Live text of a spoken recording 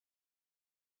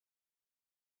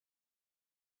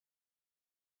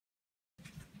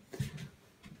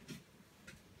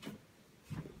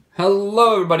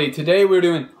Hello everybody, today we're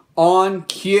doing On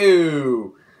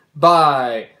Cue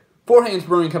by 4hands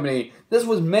Brewing Company. This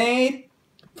was made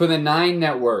for the 9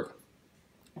 Network.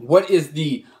 What is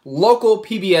the local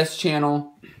PBS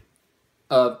channel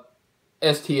of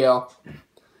STL.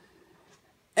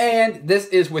 And this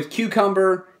is with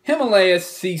cucumber, Himalayas,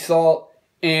 sea salt,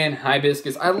 and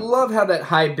hibiscus. I love how that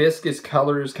hibiscus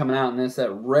color is coming out in this, that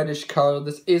reddish color.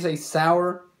 This is a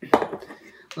sour.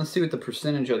 Let's see what the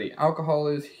percentage of the alcohol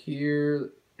is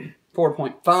here.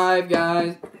 4.5,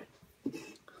 guys. But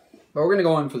we're going to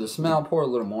go in for the smell. Pour a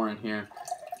little more in here.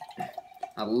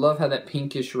 I love how that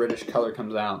pinkish, reddish color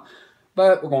comes out.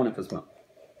 But we're going in for the smell.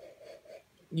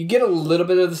 You get a little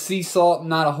bit of the sea salt,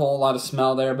 not a whole lot of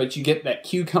smell there, but you get that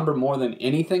cucumber more than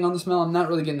anything on the smell. I'm not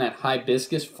really getting that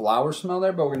hibiscus flower smell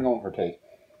there, but we're going to go in for a taste.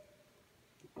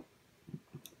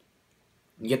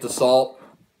 You get the salt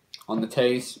on the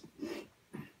taste.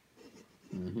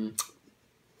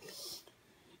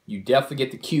 You definitely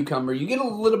get the cucumber. You get a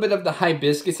little bit of the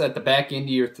hibiscus at the back end of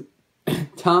your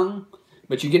tongue,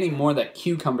 but you're getting more of that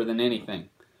cucumber than anything.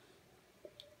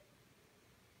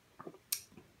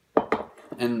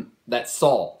 And that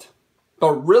salt.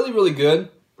 But really, really good.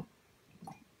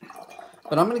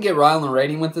 But I'm going to get right on the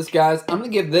rating with this, guys. I'm going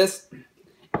to give this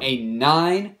a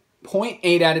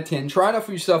 9.8 out of 10. Try it out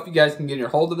for yourself. You guys can get your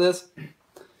hold of this.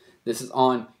 This is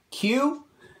On Cue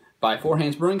by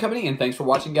 4hands Brewing Company. And thanks for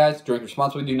watching, guys. Drink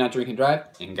responsibly, do not drink and drive.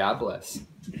 And God bless.